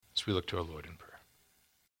as we look to our Lord in prayer.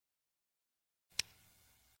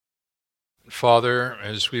 Father,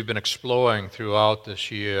 as we've been exploring throughout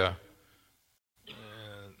this year,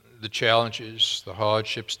 the challenges, the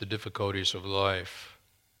hardships, the difficulties of life,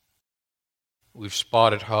 we've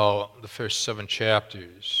spotted how the first 7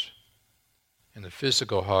 chapters and the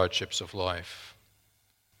physical hardships of life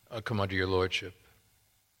come under your lordship.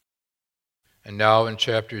 And now in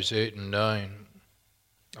chapters 8 and 9,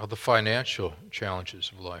 all the financial challenges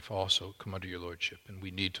of life also come under your lordship, and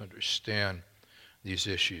we need to understand these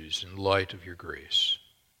issues in light of your grace.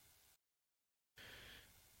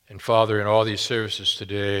 And Father, in all these services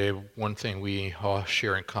today, one thing we all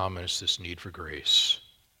share in common is this need for grace.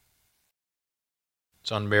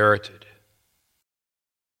 It's unmerited.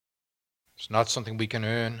 It's not something we can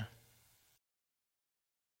earn.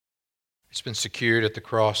 It's been secured at the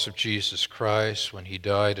cross of Jesus Christ when he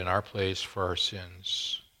died in our place for our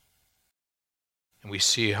sins. And we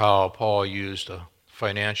see how Paul used a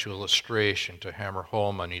financial illustration to hammer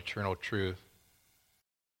home on eternal truth.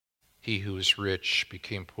 He who is rich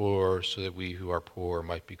became poor so that we who are poor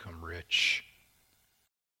might become rich.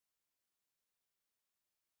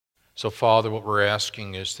 So, Father, what we're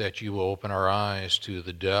asking is that you will open our eyes to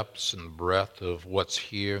the depths and the breadth of what's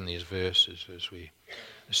here in these verses as we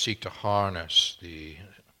seek to harness the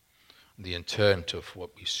intent of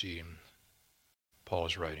what we see in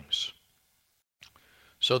Paul's writings.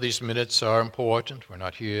 So these minutes are important. We're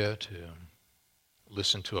not here to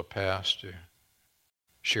listen to a pastor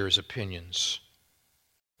share his opinions.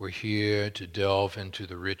 We're here to delve into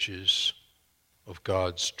the riches of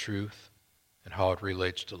God's truth and how it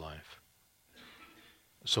relates to life.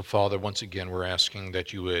 So, Father, once again, we're asking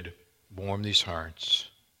that you would warm these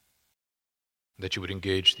hearts, that you would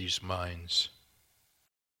engage these minds,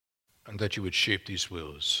 and that you would shape these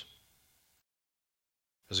wills.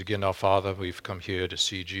 As again now, Father, we've come here to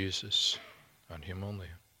see Jesus and him only.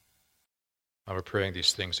 And we're praying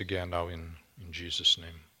these things again now in Jesus'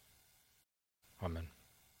 name. Amen.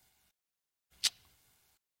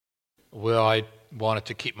 Well, I wanted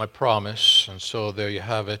to keep my promise, and so there you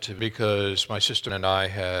have it, because my sister and I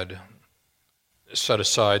had set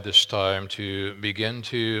aside this time to begin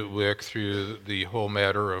to work through the whole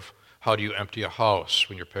matter of how do you empty a house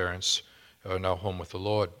when your parents are now home with the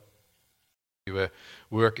Lord. We were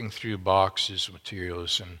working through boxes,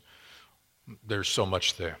 materials, and there's so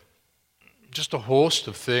much there. Just a host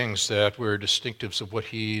of things that were distinctives of what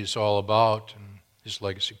he's all about and his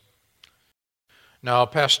legacy. Now,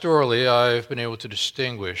 pastorally, I've been able to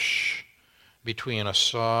distinguish between a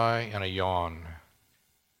sigh and a yawn.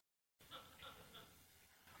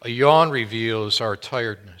 A yawn reveals our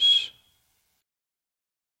tiredness.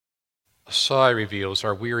 A sigh reveals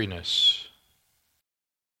our weariness.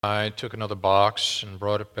 I took another box and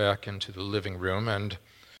brought it back into the living room, and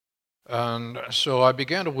so I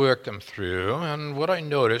began to work them through, and what I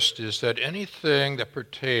noticed is that anything that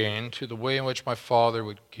pertained to the way in which my father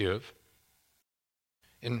would give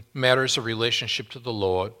in matters of relationship to the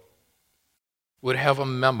Lord would have a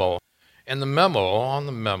memo. And the memo, in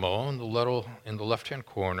the left-hand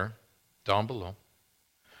corner, down below,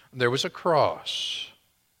 there was a cross,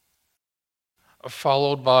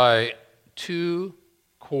 followed by 2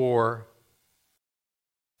 core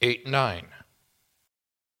 8-9.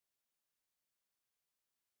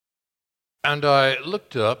 And I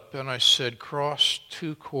looked up and I said, cross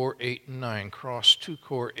 2 core 8-9, cross 2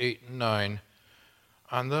 core 8-9.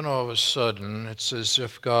 And then all of a sudden, it's as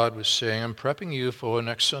if God was saying, I'm prepping you for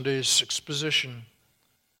next Sunday's exposition.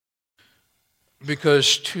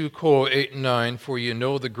 Because 2 core 8-9, for you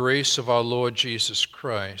know the grace of our Lord Jesus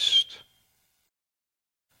Christ,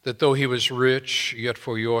 that though he was rich, yet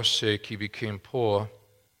for your sake he became poor,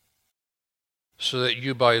 so that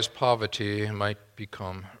you by his poverty might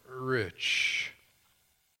become rich.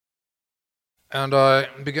 And I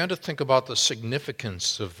began to think about the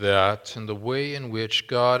significance of that and the way in which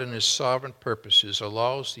God in his sovereign purposes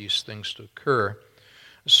allows these things to occur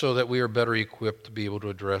so that we are better equipped to be able to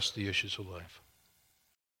address the issues of life.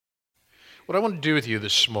 What I want to do with you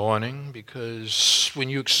this morning, because when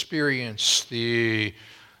you experience the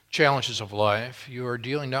challenges of life, you are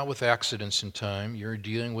dealing not with accidents in time, you're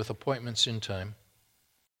dealing with appointments in time,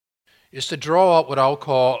 is to draw out what I'll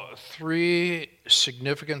call 3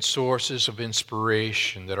 significant sources of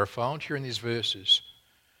inspiration that are found here in these verses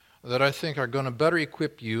that I think are going to better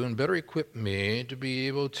equip you and better equip me to be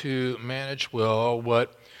able to manage well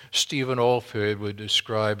what Stephen Olford would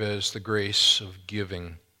describe as the grace of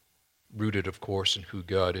giving, rooted, of course, in who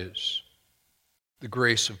God is. The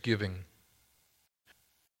grace of giving.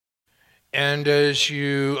 And as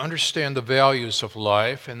you understand the values of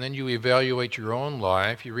life, and then you evaluate your own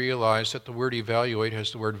life, you realize that the word evaluate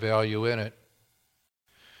has the word value in it.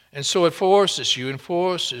 And so it forces you and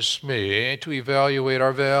forces me to evaluate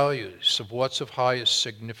our values of what's of highest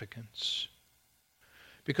significance.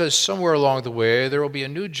 Because somewhere along the way, there will be a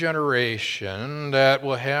new generation that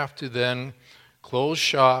will have to then close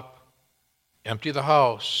shop, empty the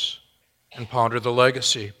house, and ponder the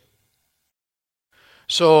legacy.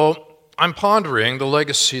 So I'm pondering the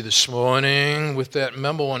legacy this morning with that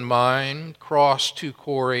memo in mind, Cross 2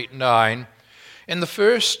 Core 8-9. And the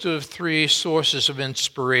first of three sources of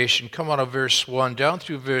inspiration come out of verse 1 down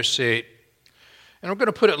through verse 8. And I'm going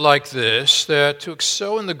to put it like this, that to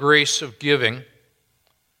excel in the grace of giving,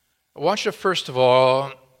 I want you to first of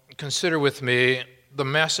all consider with me the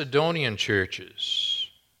Macedonian churches.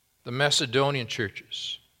 The Macedonian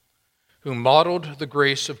churches who modeled the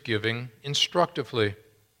grace of giving instructively.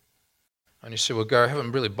 And you say, well, Gar, I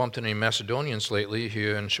haven't really bumped into any Macedonians lately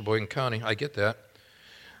here in Sheboygan County. I get that.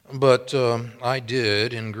 But I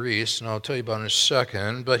did in Greece, and I'll tell you about it in a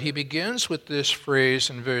second. But he begins with this phrase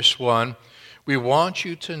in verse 1, we want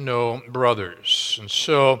you to know brothers. And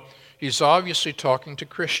so he's obviously talking to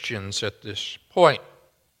Christians at this point.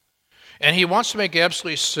 And he wants to make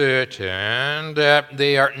absolutely certain that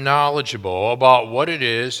they are knowledgeable about what it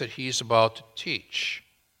is that he's about to teach.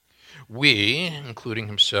 We, including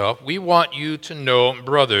himself, we want you to know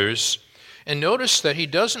brothers. And notice that he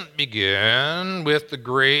doesn't begin with the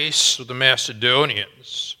grace of the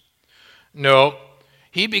Macedonians. No,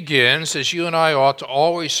 he begins, as you and I ought to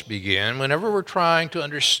always begin, whenever we're trying to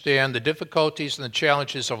understand the difficulties and the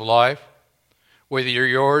challenges of life, whether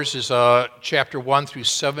yours is a chapter 1 through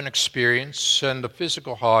 7 experience and the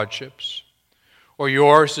physical hardships, or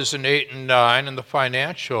yours is an 8 and 9 and the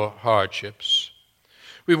financial hardships.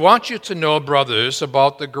 We want you to know, brothers,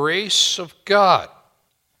 about the grace of God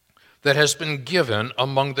that has been given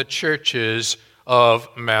among the churches of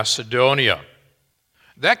Macedonia.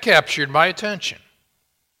 That captured my attention,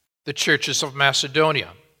 the churches of Macedonia.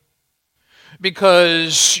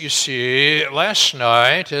 Because, you see, last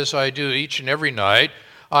night, as I do each and every night,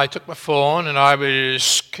 I took my phone and I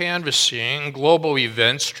was canvassing global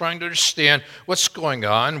events, trying to understand what's going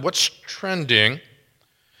on, what's trending.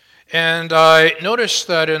 And I noticed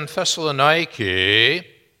that in Thessaloniki,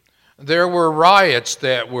 there were riots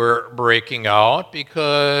that were breaking out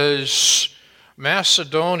because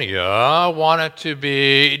Macedonia wanted to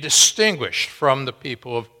be distinguished from the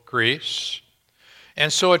people of Greece.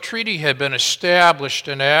 And so a treaty had been established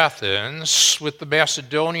in Athens with the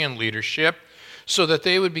Macedonian leadership so that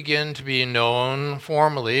they would begin to be known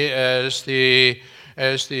formally as the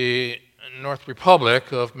North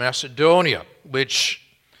Republic of Macedonia, which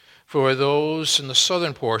for those in the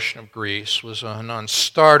southern portion of Greece was a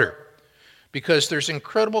non-starter because there's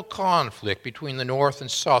incredible conflict between the north and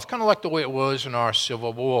south, kind of like the way it was in our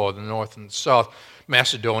Civil War, the north and the south.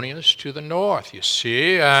 Macedonia is to the north, you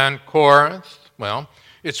see, and Corinth, well,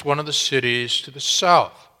 it's one of the cities to the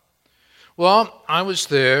south. Well, I was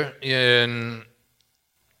there in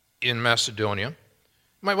Macedonia. You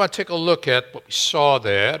might want to take a look at what we saw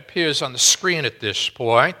there. It appears on the screen at this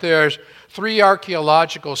point. There's 3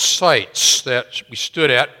 archaeological sites that we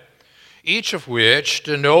stood at, each of which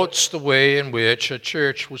denotes the way in which a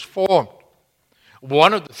church was formed.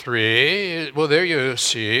 One of the 3, well, there you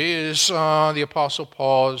see, is the Apostle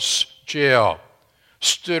Paul's jail.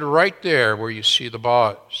 Stood right there where you see the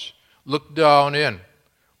bars. Looked down in,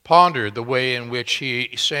 pondered the way in which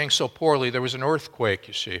he sang so poorly. There was an earthquake,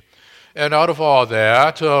 you see. And out of all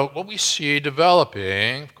that, what we see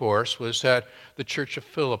developing, of course, was that the church of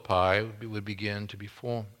Philippi would begin to be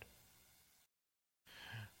formed.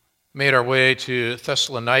 Made our way to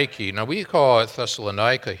Thessaloniki. Now, we call it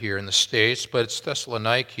Thessalonica here in the States, but it's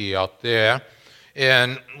Thessaloniki out there.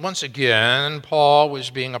 And once again, Paul was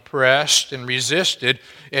being oppressed and resisted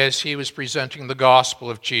as he was presenting the gospel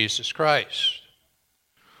of Jesus Christ.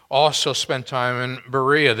 Also spent time in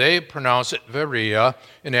Berea. They pronounce it Berea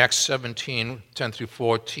in Acts 17, 10 through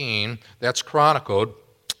 14. That's chronicled.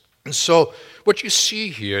 And so what you see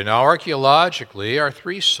here now archaeologically are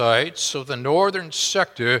 3 sites of the northern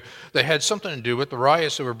sector that had something to do with the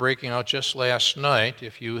riots that were breaking out just last night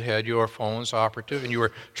if you had your phones operative and you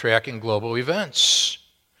were tracking global events.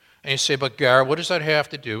 And you say, but Gar, what does that have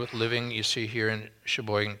to do with living, you see, here in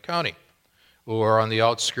Sheboygan County or on the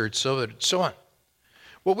outskirts of it and so on?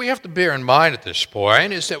 What we have to bear in mind at this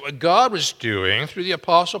point is that what God was doing through the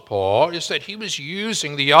Apostle Paul is that he was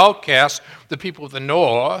using the outcasts, the people of the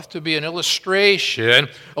north, to be an illustration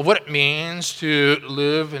of what it means to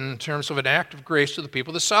live in terms of an act of grace to the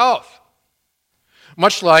people of the south.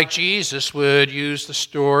 Much like Jesus would use the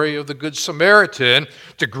story of the Good Samaritan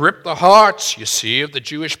to grip the hearts, you see, of the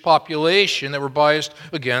Jewish population that were biased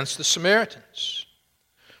against the Samaritans.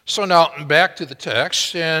 So now back to the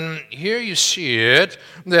text, and here you see it,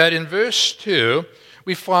 that in verse 2,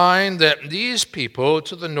 we find that these people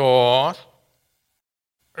to the north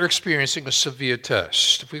are experiencing a severe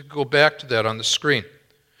test. If we could go back to that on the screen.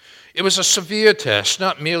 It was a severe test,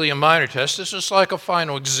 not merely a minor test. This was like a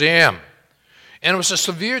final exam. And it was a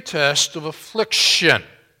severe test of affliction.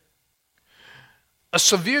 A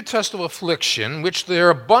severe test of affliction, which their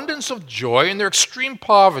abundance of joy and their extreme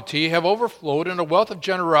poverty have overflowed in a wealth of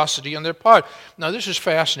generosity on their part. Now, this is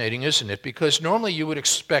fascinating, isn't it? Because normally you would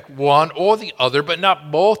expect one or the other, but not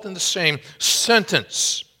both in the same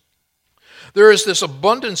sentence. There is this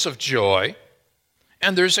abundance of joy,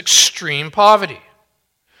 and there's extreme poverty.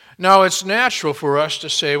 Now, it's natural for us to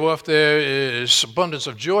say, well, if there is abundance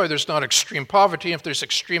of joy, there's not extreme poverty. If there's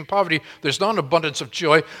extreme poverty, there's not an abundance of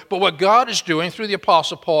joy. But what God is doing through the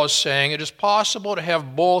Apostle Paul is saying it is possible to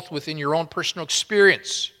have both within your own personal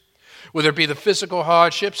experience. Whether it be the physical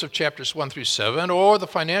hardships of chapters 1 through 7 or the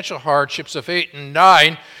financial hardships of 8 and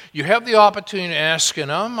 9, you have the opportunity to ask,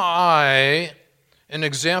 and am I an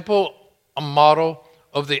example, a model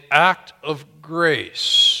of the act of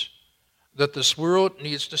grace that this world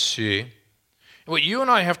needs to see? And what you and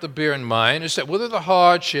I have to bear in mind is that whether the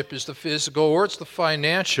hardship is the physical or it's the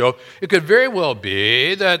financial, it could very well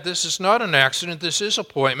be that this is not an accident, this is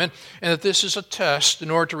appointment, and that this is a test in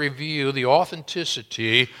order to reveal the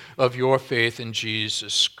authenticity of your faith in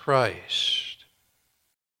Jesus Christ.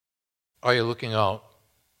 Are you looking out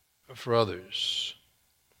for others?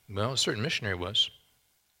 Well, a certain missionary was.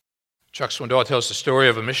 Chuck Swindoll tells the story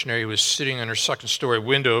of a missionary who was sitting in her second-story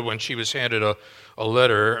window when she was handed a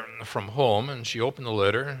letter from home, and she opened the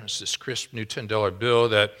letter. It's this crisp new $10 bill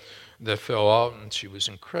that fell out, and she was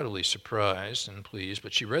incredibly surprised and pleased.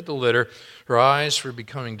 But she read the letter. Her eyes were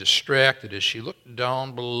becoming distracted as she looked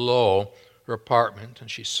down below her apartment,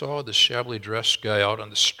 and she saw the shabbily dressed guy out on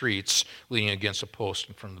the streets leaning against a post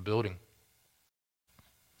in front of the building.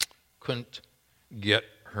 Couldn't get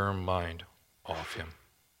her mind off him.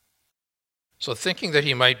 So thinking that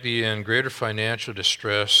he might be in greater financial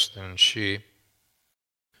distress than she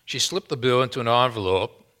slipped the bill into an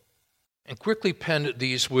envelope and quickly penned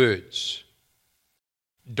these words,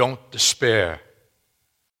 "Don't despair."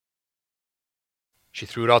 She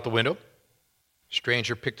threw it out the window. The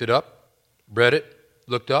stranger picked it up, read it,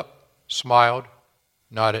 looked up, smiled,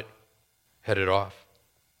 nodded, headed off.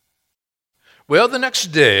 Well, the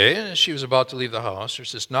next day, as she was about to leave the house,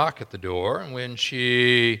 there's this knock at the door, and when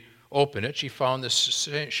she opened it, she found this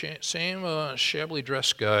same shabbily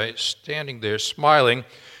dressed guy standing there smiling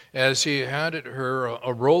as he handed her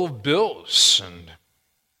a roll of bills. And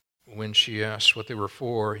when she asked what they were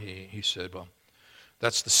for, he said, "Well,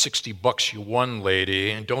 that's the $60 you won, lady,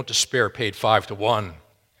 and don't despair, paid 5 to 1.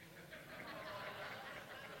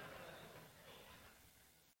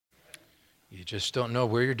 You just don't know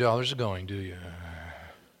where your dollars are going, do you?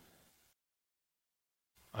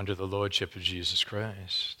 Under the lordship of Jesus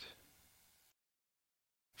Christ.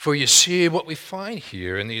 For you see, what we find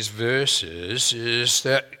here in these verses is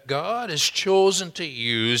that God has chosen to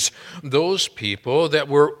use those people that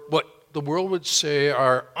were what the world would say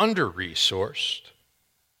are under-resourced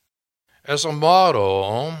as a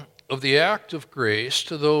model of the act of grace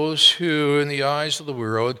to those who, in the eyes of the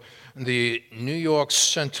world, the New York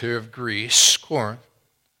center of Greece, Corinth,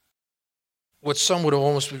 what some would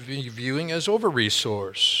almost be viewing as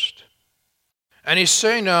over-resourced. And he's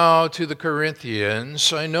saying now to the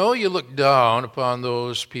Corinthians, I know you look down upon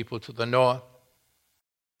those people to the north,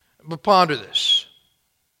 but ponder this.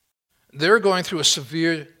 They're going through a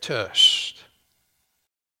severe test.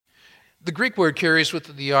 The Greek word carries with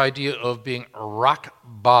it the idea of being rock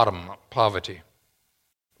bottom poverty,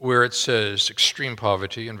 where it says extreme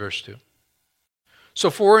poverty in verse 2. So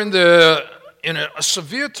in a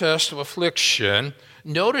severe test of affliction,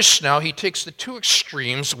 notice now he takes the two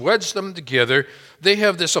extremes, weds them together. They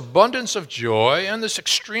have this abundance of joy and this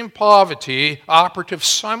extreme poverty operative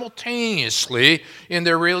simultaneously in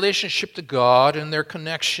their relationship to God and their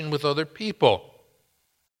connection with other people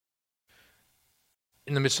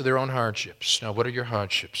in the midst of their own hardships. Now, what are your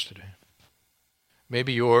hardships today?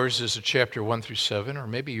 Maybe yours is a chapter 1 through 7, or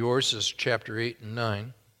maybe yours is chapter 8 and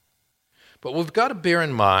 9. But what we've got to bear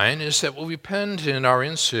in mind is that what we penned in our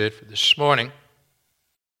insert for this morning,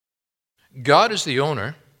 God is the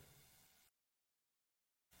owner.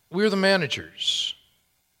 We're the managers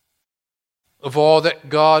of all that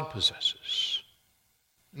God possesses.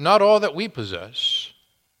 Not all that we possess,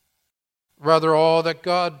 rather all that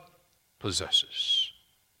God possesses.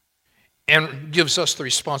 and gives us the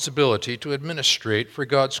responsibility to administrate for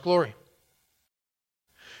God's glory.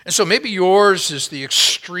 And so maybe yours is the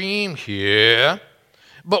extreme here,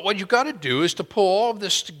 but what you've got to do is to pull all of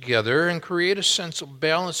this together and create a sense of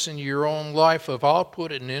balance in your own life of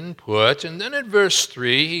output and input. And then in verse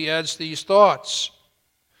 3, he adds these thoughts.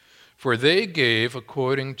 For they gave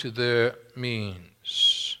according to their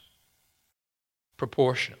means,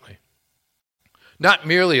 proportionately. Not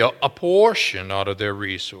merely a portion out of their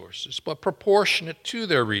resources, but proportionate to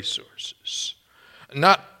their resources.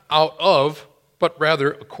 Not out of, but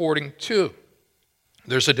rather according to.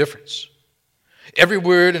 There's a difference. Every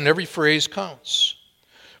word and every phrase counts.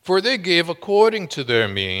 For they gave according to their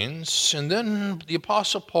means. And then the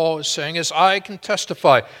Apostle Paul is saying, as I can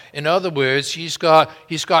testify. In other words, he's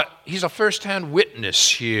a first-hand witness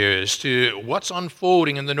here as to what's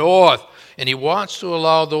unfolding in the north. And he wants to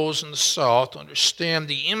allow those in the south to understand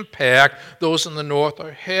the impact those in the north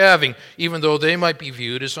are having, even though they might be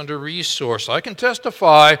viewed as under-resourced. I can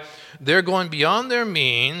testify they're going beyond their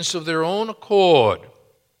means of their own accord.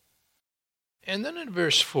 And then in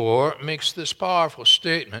verse 4 makes this powerful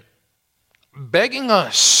statement, begging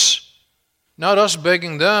us, not us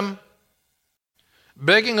begging them,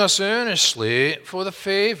 begging us earnestly for the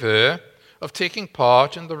favor of taking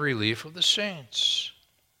part in the relief of the saints.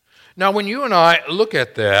 Now, when you and I look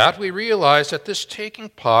at that, we realize that this taking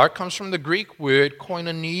part comes from the Greek word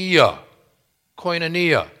koinonia.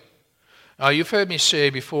 Koinonia. Now, you've heard me say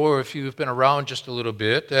before, if you've been around just a little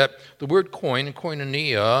bit, that the word koin and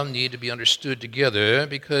koinonia need to be understood together,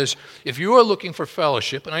 because if you are looking for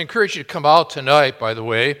fellowship, and I encourage you to come out tonight, by the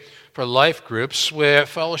way, for life groups where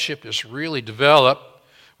fellowship is really developed,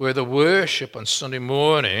 where the worship on Sunday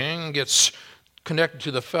morning gets connected to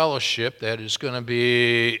the fellowship that is going to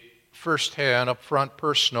be firsthand, up front,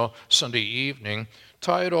 personal Sunday evening.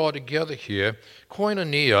 Tie it all together here.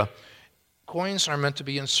 Koinonia. Coins are meant to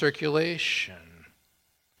be in circulation.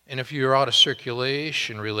 And if you're out of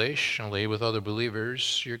circulation relationally with other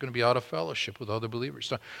believers, you're going to be out of fellowship with other believers.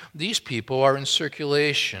 So these people are in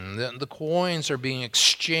circulation. The coins are being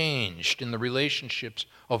exchanged in the relationships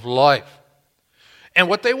of life. And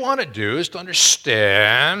what they want to do is to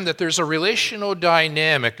understand that there's a relational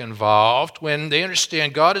dynamic involved when they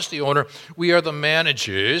understand God is the owner, we are the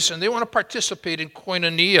managers, and they want to participate in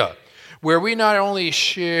koinonia, where we not only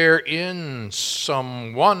share in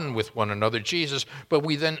someone with one another, Jesus, but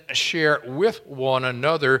we then share with one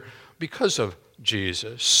another because of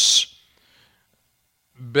Jesus,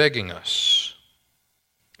 begging us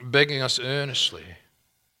earnestly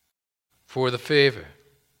for the favor,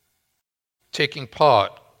 taking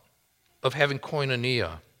part of having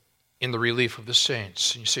koinonia in the relief of the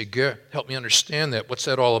saints. And you say, Gert, help me understand that. What's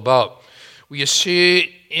that all about? Well, you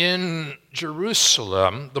see, in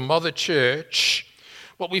Jerusalem, the mother church,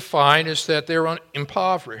 what we find is that they're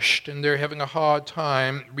impoverished and they're having a hard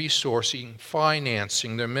time resourcing,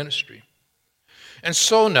 financing their ministry. And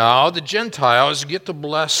so now the Gentiles get to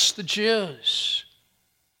bless the Jews,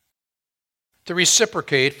 to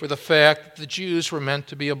reciprocate for the fact that the Jews were meant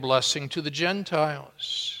to be a blessing to the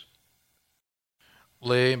Gentiles.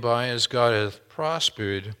 Lay by as God hath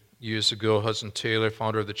prospered. Years ago, Hudson Taylor,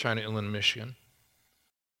 founder of the China Inland Mission,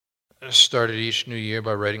 started each new year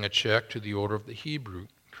by writing a check to the Order of the Hebrew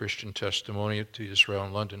Christian Testimony to Israel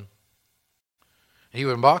in London. He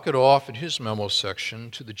would mark it off in his memo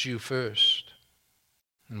section to the Jew first.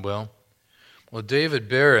 And well, David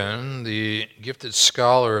Barron, the gifted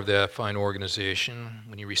scholar of that fine organization,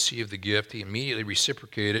 when he received the gift, he immediately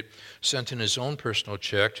reciprocated, sent in his own personal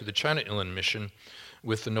check to the China Inland Mission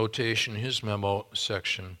with the notation in his memo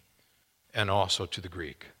section, and also to the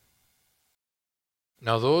Greek.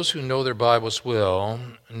 Now, those who know their Bibles well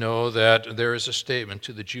know that there is a statement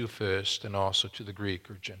to the Jew first and also to the Greek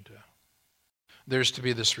or Gentile. There's to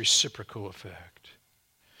be this reciprocal effect.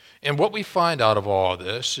 And what we find out of all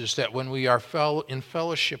this is that when we are in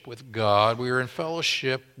fellowship with God, we are in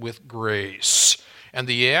fellowship with grace. And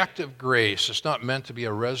the act of grace is not meant to be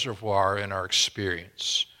a reservoir in our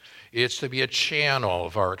experience. It's to be a channel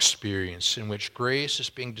of our experience in which grace is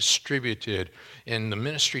being distributed and the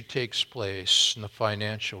ministry takes place in the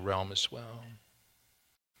financial realm as well.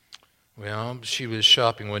 Well, she was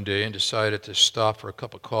shopping one day and decided to stop for a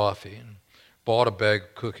cup of coffee and bought a bag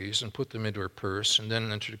of cookies and put them into her purse and then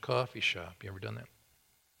entered a coffee shop. You ever done that?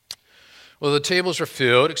 Well, the tables were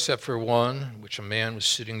filled except for one, which a man was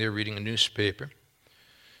sitting there reading a newspaper.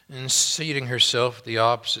 And seating herself at the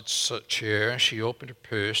opposite chair, she opened her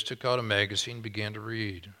purse, took out a magazine, and began to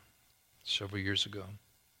read. Several years ago.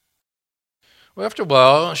 Well, after a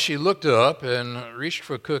while, she looked up and reached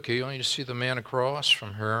for a cookie, only to see the man across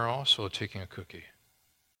from her also taking a cookie.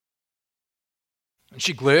 And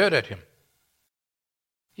she glared at him.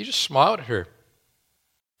 He just smiled at her,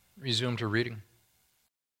 resumed her reading.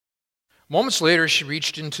 Moments later, she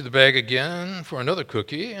reached into the bag again for another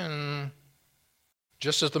cookie, and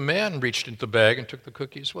just as the man reached into the bag and took the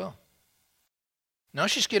cookie as well. Now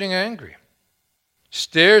she's getting angry.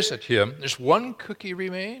 Stares at him. There's one cookie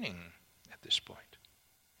remaining at this point.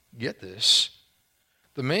 Get this.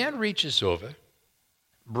 The man reaches over,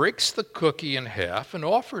 breaks the cookie in half, and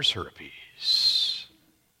offers her a piece.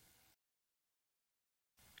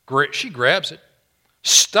 She grabs it,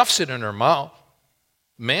 stuffs it in her mouth.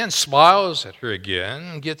 The man smiles at her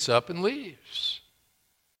again, gets up and leaves.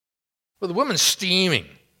 Well, the woman's steaming.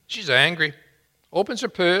 She's angry. Opens her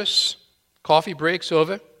purse. Coffee breaks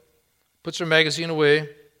over. Puts her magazine away.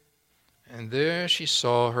 And there she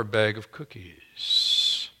saw her bag of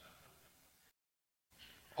cookies.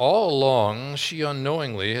 All along, she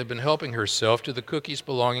unknowingly had been helping herself to the cookies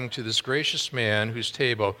belonging to this gracious man whose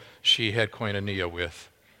table she had koinonia with.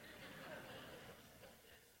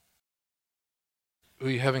 Who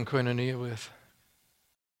are you having koinonia with?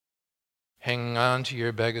 Hanging on to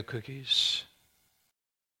your bag of cookies?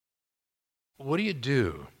 What do you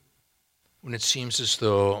do when it seems as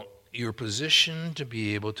though you're positioned to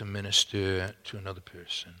be able to minister to another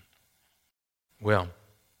person? Well,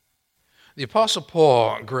 the Apostle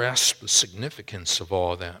Paul grasped the significance of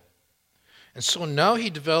all that. And so now he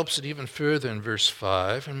develops it even further in verse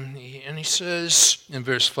 5. And he says in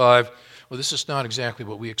verse 5, well, this is not exactly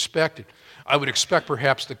what we expected. I would expect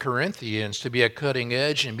perhaps the Corinthians to be at cutting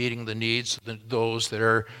edge in meeting the needs of those that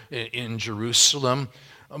are in Jerusalem.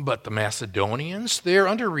 But the Macedonians, they're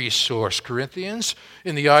under-resourced. Corinthians,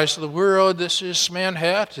 in the eyes of the world, this is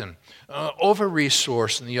Manhattan.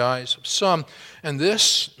 Over-resourced in the eyes of some. And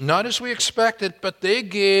this, not as we expected, but they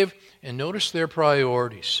gave, and notice their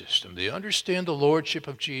priority system. They understand the lordship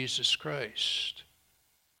of Jesus Christ.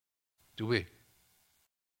 Do we?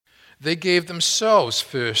 They gave themselves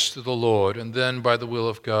first to the Lord, and then by the will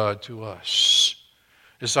of God to us.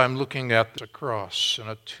 As I'm looking at the cross and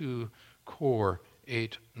a 2-core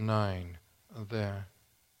 8-9 there.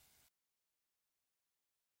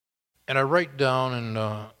 And I write down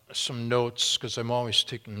in some notes, because I'm always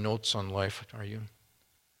taking notes on life, are you?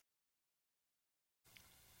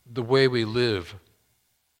 The way we live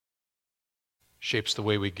shapes the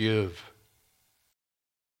way we give.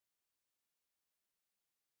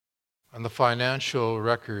 And the financial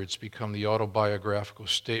records become the autobiographical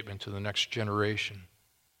statement to the next generation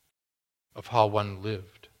of how one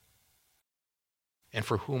lived and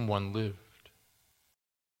for whom one lived,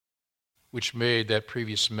 which made that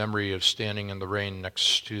previous memory of standing in the rain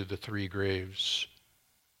next to the 3 graves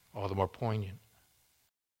all the more poignant.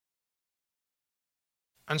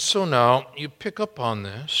 And so now you pick up on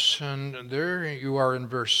this, and there you are in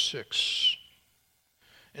verse 6.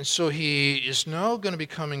 And so he is now going to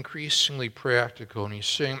become increasingly practical, and he's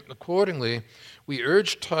saying, accordingly, we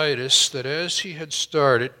urge Titus that as he had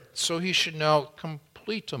started, so he should now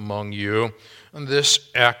complete among you this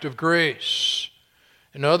act of grace.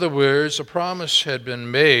 In other words, a promise had been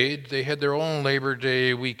made. They had their own Labor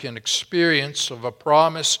Day weekend experience of a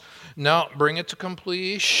promise. Now bring it to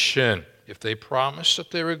completion. If they promised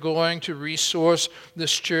that they were going to resource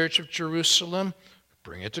this church of Jerusalem,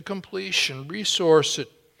 bring it to completion, resource it.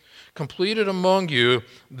 Completed among you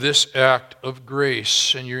this act of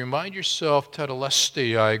grace. And you remind yourself,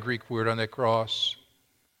 tetelestai, Greek word on that cross.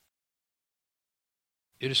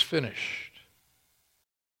 It is finished.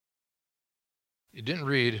 It didn't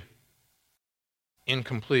read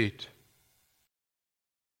incomplete.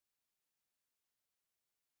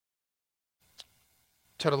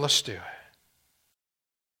 Tetelestai.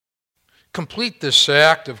 Complete this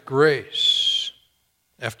act of grace.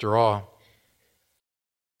 After all,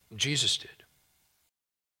 Jesus did.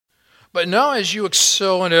 But now as you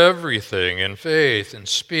excel in everything, in faith, in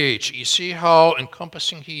speech, you see how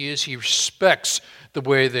encompassing he is. He respects the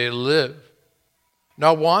way they live.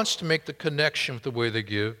 Now wants to make the connection with the way they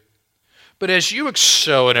give. But as you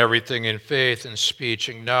excel in everything, in faith, in speech,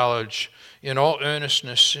 acknowledge in all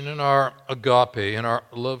earnestness and in our agape, in our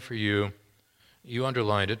love for you, you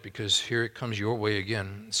underlined it because here it comes your way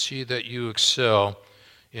again. See that you excel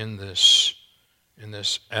in this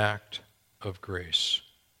act of grace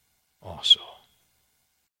also.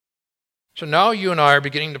 So now you and I are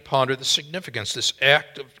beginning to ponder the significance, this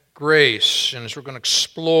act of grace, and as we're going to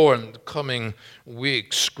explore in the coming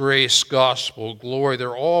weeks, grace, gospel, glory,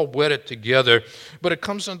 they're all wedded together. But it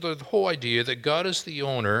comes under the whole idea that God is the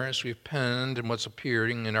owner, as we've penned in what's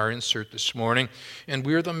appearing in our insert this morning, and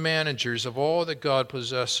we're the managers of all that God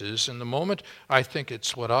possesses. And the moment I think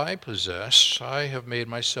it's what I possess, I have made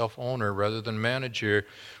myself owner rather than manager,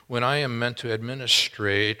 when I am meant to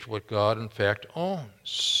administrate what God in fact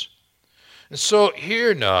owns. And so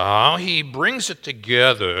here now, he brings it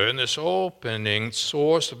together in this opening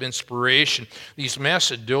source of inspiration. These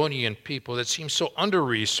Macedonian people that seem so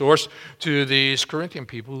under-resourced to these Corinthian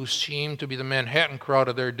people who seem to be the Manhattan crowd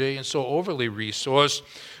of their day and so overly resourced.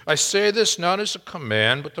 I say this not as a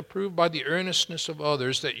command, but to prove by the earnestness of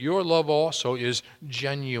others that your love also is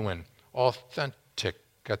genuine, authentic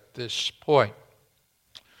at this point.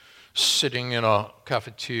 Sitting in a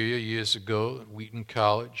cafeteria years ago at Wheaton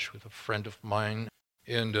College with a friend of mine,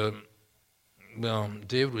 and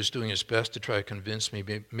David was doing his best to try to convince me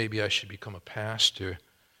maybe I should become a pastor,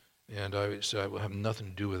 and I said I will have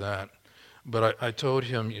nothing to do with that. But I told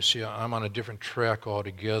him, you see, I'm on a different track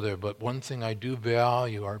altogether, but one thing I do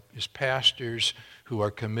value is pastors who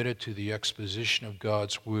are committed to the exposition of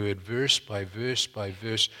God's Word, verse by verse by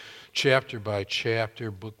verse, chapter by chapter,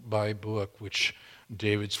 book by book, which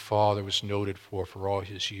David's father was noted for all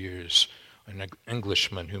his years, an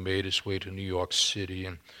Englishman who made his way to New York City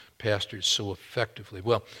and pastored so effectively.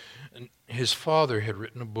 Well, his father had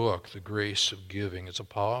written a book, The Grace of Giving. It's a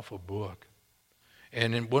powerful book.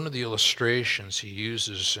 And in one of the illustrations he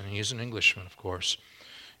uses, and he's an Englishman, of course,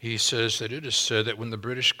 he says that it is said that when the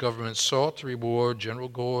British government sought to reward General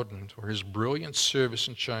Gordon for his brilliant service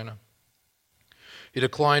in China, he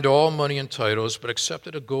declined all money and titles, but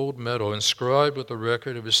accepted a gold medal inscribed with the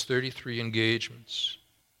record of his 33 engagements.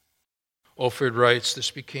 Alfred writes, this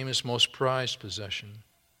became his most prized possession.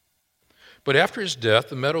 But after his death,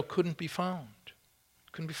 the medal couldn't be found.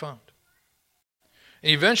 And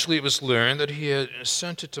eventually it was learned that he had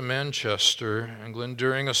sent it to Manchester, England,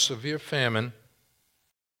 during a severe famine,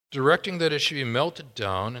 directing that it should be melted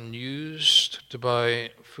down and used to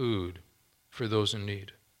buy food for those in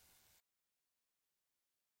need.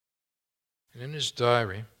 And in his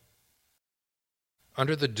diary,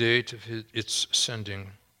 under the date of its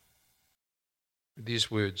sending,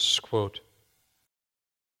 these words, quote,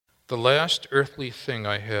 the last earthly thing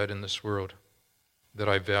I had in this world that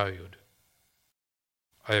I valued,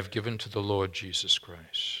 I have given to the Lord Jesus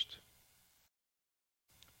Christ.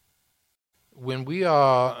 When we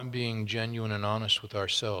are being genuine and honest with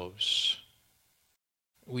ourselves,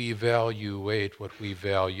 we evaluate what we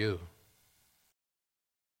value.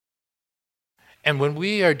 And when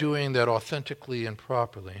we are doing that authentically and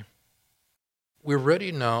properly, we're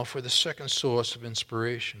ready now for the second source of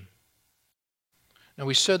inspiration. Now,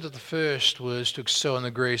 we said that the first was to excel in the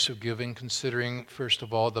grace of giving, considering, first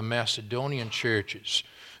of all, the Macedonian churches.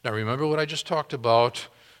 Now, remember what I just talked about,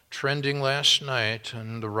 trending last night,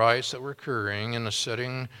 and the riots that were occurring in a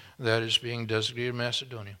setting that is being designated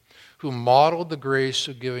Macedonia, who modeled the grace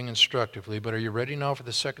of giving instructively. But are you ready now for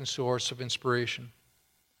the second source of inspiration?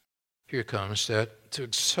 Here comes that to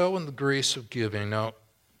excel in the grace of giving. Now,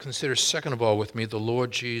 consider second of all with me the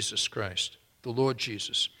Lord Jesus Christ, the Lord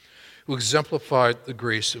Jesus, who exemplified the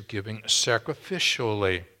grace of giving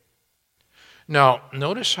sacrificially. Now,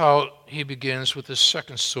 notice how he begins with the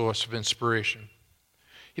second source of inspiration.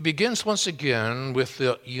 He begins once again with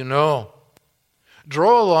the you know.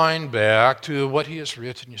 Draw a line back to what he has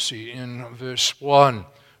written, you see, in verse 1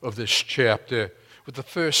 of this chapter, with the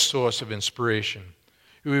first source of inspiration.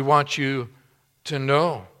 We want you to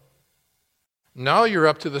know. Now you're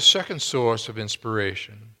up to the second source of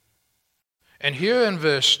inspiration. And here in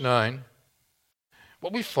verse 9,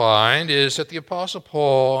 what we find is that the Apostle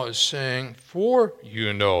Paul is saying, for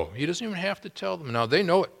you know. He doesn't even have to tell them. Now they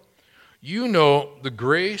know it. You know the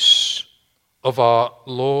grace of our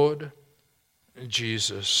Lord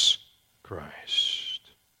Jesus Christ.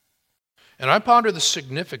 And I ponder the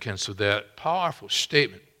significance of that powerful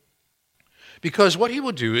statement. Because what he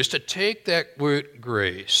will do is to take that word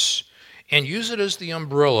grace and use it as the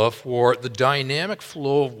umbrella for the dynamic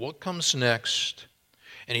flow of what comes next.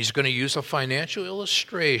 And he's going to use a financial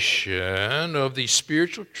illustration of the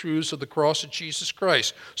spiritual truths of the cross of Jesus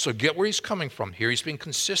Christ. So get where he's coming from here. He's been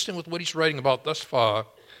consistent with what he's writing about thus far,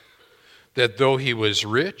 that though he was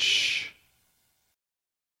rich,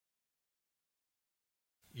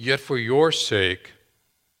 yet for your sake,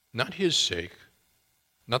 not his sake,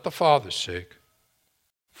 not the Father's sake,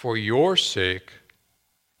 for your sake,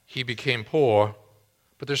 he became poor.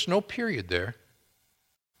 But there's no period there.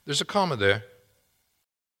 There's a comma there.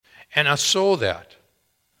 And so that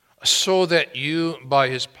so that you, by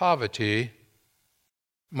his poverty,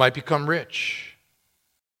 might become rich.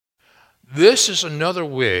 This is another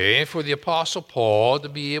way for the Apostle Paul to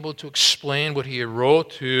be able to explain what he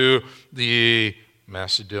wrote to the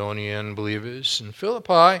Macedonian believers in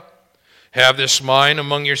Philippi. Have this mind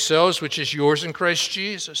among yourselves, which is yours in Christ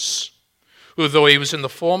Jesus, who, though he was in the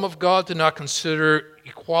form of God, did not consider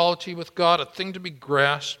equality with God a thing to be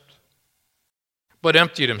grasped, but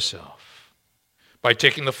emptied himself by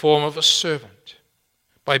taking the form of a servant,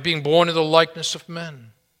 by being born in the likeness of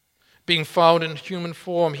men. Being found in human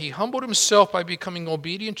form, he humbled himself by becoming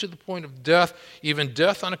obedient to the point of death, even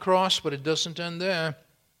death on a cross, but it doesn't end there.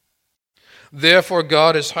 Therefore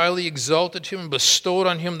God has highly exalted him and bestowed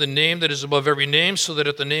on him the name that is above every name, so that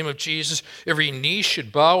at the name of Jesus every knee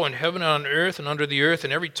should bow in heaven and on earth and under the earth,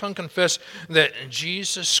 and every tongue confess that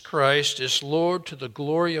Jesus Christ is Lord, to the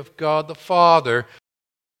glory of God the Father.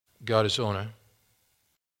 God is owner.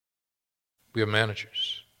 We are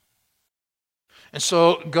managers. And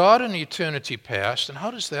so God in eternity past, and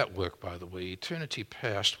how does that work, by the way? Eternity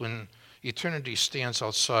past, when eternity stands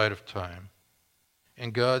outside of time,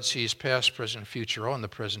 and God sees past, present, future, all in the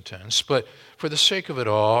present tense. But for the sake of it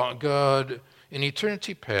all, God in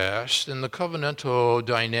eternity past, in the covenantal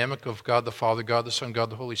dynamic of God the Father, God the Son, God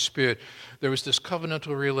the Holy Spirit, there was this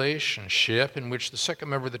covenantal relationship in which the second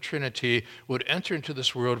member of the Trinity would enter into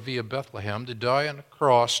this world via Bethlehem to die on a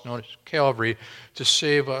cross known as Calvary to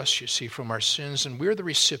save us, you see, from our sins. And we're the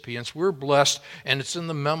recipients. We're blessed. And it's in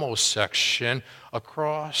the memo section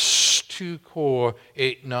across 2 core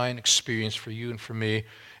 8-9 experience for you and for me.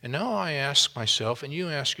 And now I ask myself, and you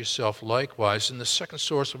ask yourself likewise, in the second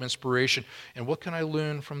source of inspiration, and what can I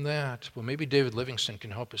learn from that? Well, maybe David Livingstone can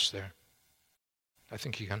help us there. I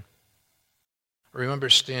think he can. I remember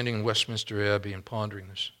standing in Westminster Abbey and pondering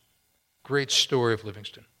this great story of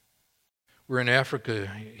Livingstone. We're in Africa.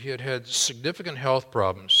 He had had significant health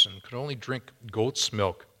problems and could only drink goat's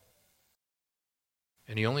milk.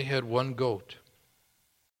 And he only had one goat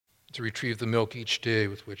to retrieve the milk each day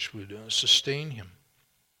with which would sustain him.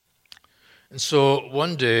 And so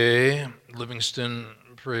one day, Livingstone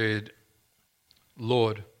prayed,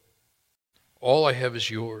 Lord, all I have is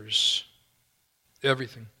yours,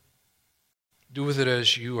 everything. Do with it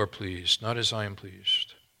as you are pleased, not as I am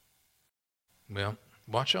pleased. Well,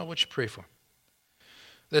 watch out what you pray for.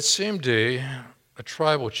 That same day, a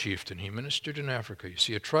tribal chieftain, he ministered in Africa. You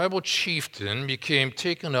see, a tribal chieftain became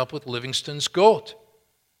taken up with Livingstone's goat.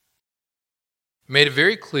 Made it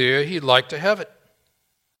very clear he'd like to have it.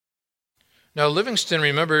 Now, Livingstone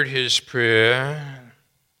remembered his prayer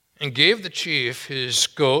and gave the chief his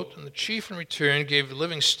goat, and the chief in return gave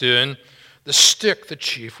Livingstone the stick the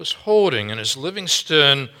chief was holding. And as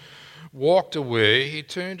Livingstone walked away, he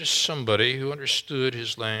turned to somebody who understood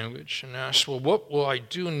his language and asked, well, what will I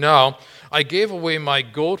do now? I gave away my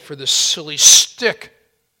goat for this silly stick.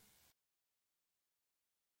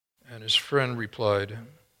 And his friend replied,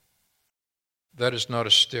 that is not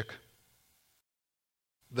a stick.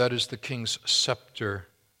 That is the king's scepter.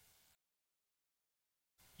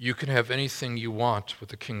 You can have anything you want with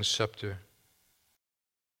the king's scepter.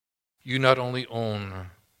 You not only own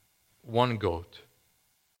one goat,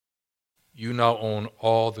 you now own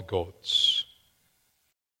all the goats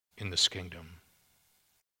in this kingdom.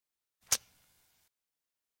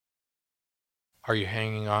 Are you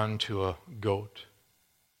hanging on to a goat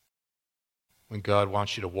when God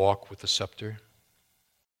wants you to walk with the scepter?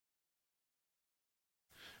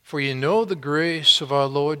 For you know the grace of our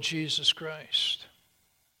Lord Jesus Christ.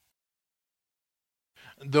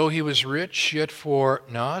 Though he was rich, yet for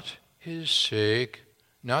not his sake,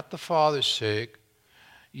 not the Father's sake,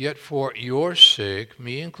 yet for your sake,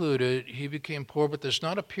 me included, he became poor. But there's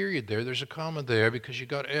not a period there, there's a comma there because you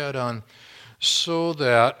got to add on, so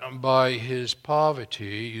that by his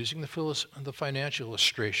poverty, using the financial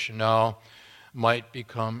illustration now, might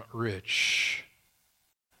become rich.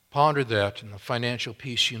 Ponder that in the Financial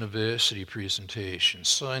Peace University presentation.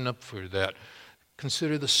 Sign up for that.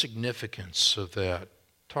 Consider the significance of that.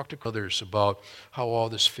 Talk to others about how all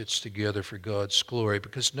this fits together for God's glory.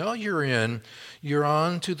 Because now you're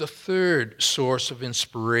on to the third source of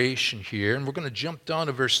inspiration here. And we're going to jump down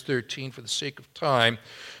to verse 13 for the sake of time.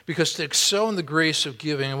 Because to excel in the grace of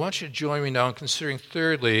giving, I want you to join me now in considering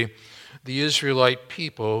thirdly the Israelite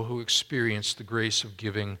people who experienced the grace of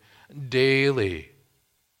giving daily.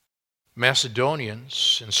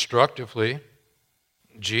 Macedonians, instructively,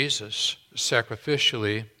 Jesus,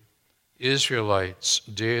 sacrificially, Israelites,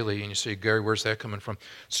 daily. And you say, Gary, where's that coming from?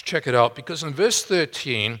 Let's check it out. Because in verse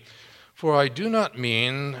 13, for I do not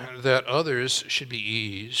mean that others should be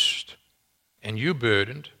eased and you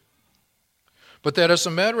burdened, but that as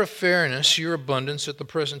a matter of fairness, your abundance at the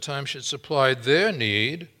present time should supply their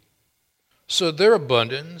need, so their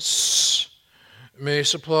abundance may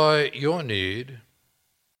supply your need,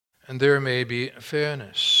 and there may be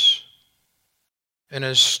fairness. And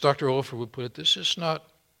as Dr. Olfer would put it, this is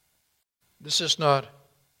not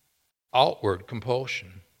outward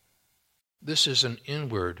compulsion. This is an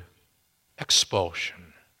inward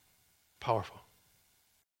expulsion. Powerful.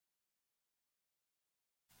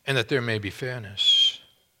 And that there may be fairness.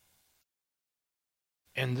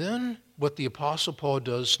 And then what the Apostle Paul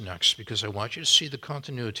does next, because I want you to see the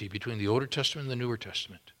continuity between the Old Testament and the Newer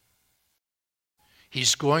Testament.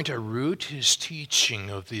 He's going to root his teaching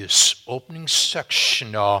of this opening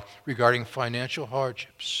section regarding financial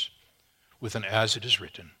hardships with an as it is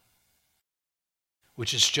written,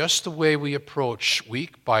 which is just the way we approach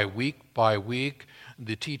week by week by week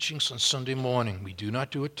the teachings on Sunday morning. We do not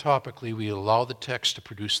do it topically. We allow the text to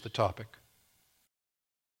produce the topic.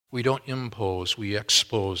 We don't impose, we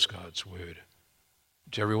expose God's word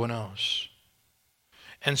to everyone else.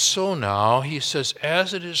 And so now he says,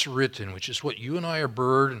 as it is written, which is what you and I are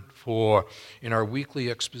burdened for in our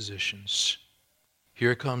weekly expositions.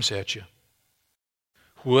 Here it comes at you.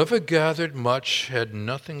 Whoever gathered much had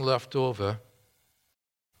nothing left over.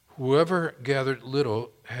 Whoever gathered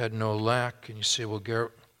little had no lack. And you say, well,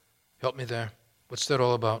 Garrett, help me there. What's that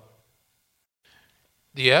all about?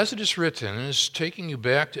 The as it is written is taking you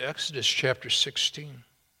back to Exodus chapter 16.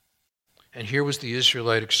 And here was the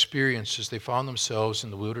Israelite experience as they found themselves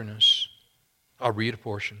in the wilderness. I'll read a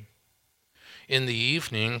portion. In the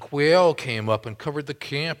evening, quail came up and covered the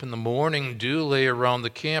camp. In the morning, dew lay around the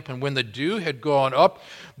camp. And when the dew had gone up,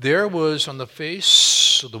 there was on the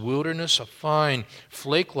face of the wilderness a fine,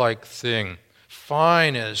 flake-like thing,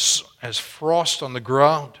 fine as frost on the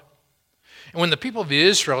ground. And when the people of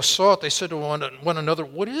Israel saw it, they said to one another,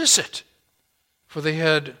 what is it? For they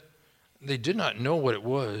did not know what it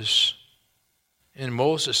was. And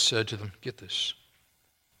Moses said to them, get this,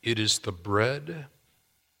 it is the bread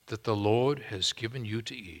that the Lord has given you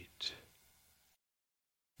to eat.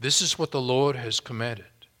 This is what the Lord has commanded.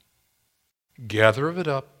 Gather of it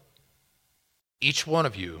up, each one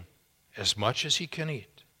of you, as much as he can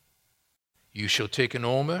eat. You shall take an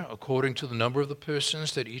omer according to the number of the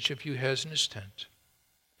persons that each of you has in his tent.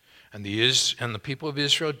 And the people of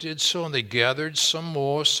Israel did so, and they gathered some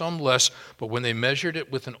more, some less. But when they measured it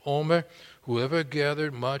with an omer, whoever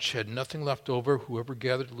gathered much had nothing left over. Whoever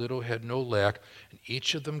gathered little had no lack. And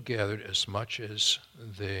each of them gathered as much as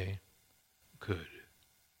they could.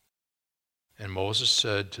 And Moses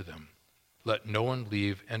said to them, let no one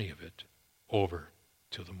leave any of it over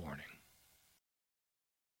till the morning.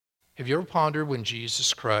 Have you ever pondered when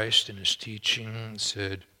Jesus Christ in his teaching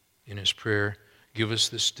said in his prayer, give us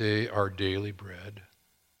this day our daily bread?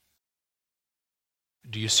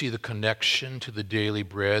 Do you see the connection to the daily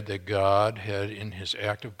bread that God had in his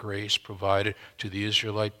act of grace provided to the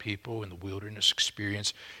Israelite people in the wilderness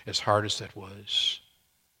experience, as hard as that was?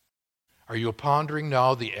 Are you pondering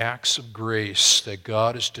now the acts of grace that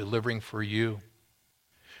God is delivering for you?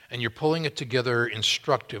 And you're pulling it together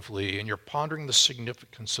instructively, and you're pondering the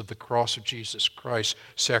significance of the cross of Jesus Christ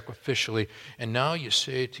sacrificially. And now you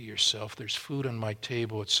say to yourself, there's food on my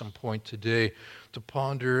table at some point today to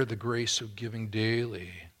ponder the grace of giving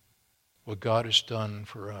daily, what God has done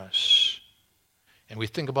for us. And we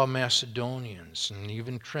think about Macedonians, and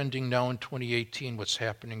even trending now in 2018, what's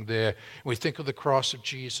happening there. And we think of the cross of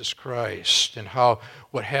Jesus Christ and how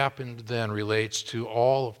what happened then relates to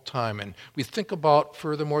all of time. And we think about,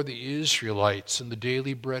 furthermore, the Israelites and the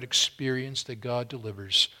daily bread experience that God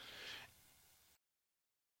delivers.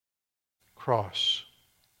 Cross.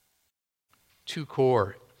 2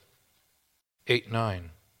 Cor 8:9.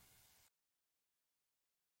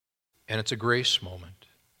 And it's a grace moment.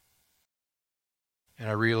 And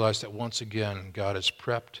I realize that once again, God is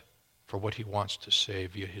prepped for what he wants to say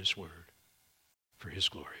via his word, for his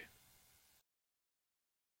glory.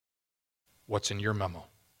 What's in your memo?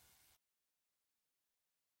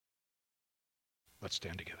 Let's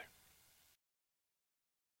stand together.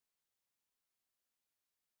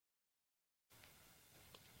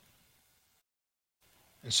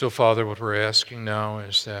 And so, Father, what we're asking now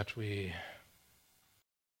is that we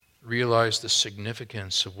realize the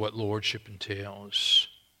significance of what lordship entails.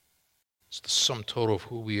 It's the sum total of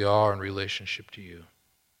who we are in relationship to you.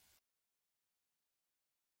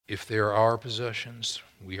 If they are our possessions,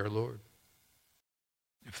 we are Lord.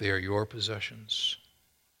 If they are your possessions,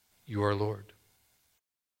 you are Lord.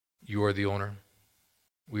 You are the owner.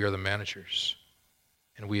 We are the managers.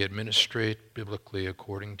 And we administrate biblically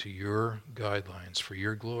according to your guidelines for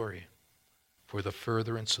your glory, for the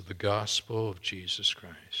furtherance of the gospel of Jesus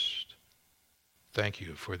Christ. Thank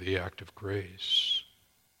you for the act of grace,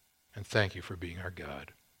 and thank you for being our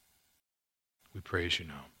God. We praise you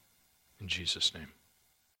now. In Jesus' name,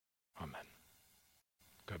 amen.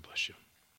 God bless you.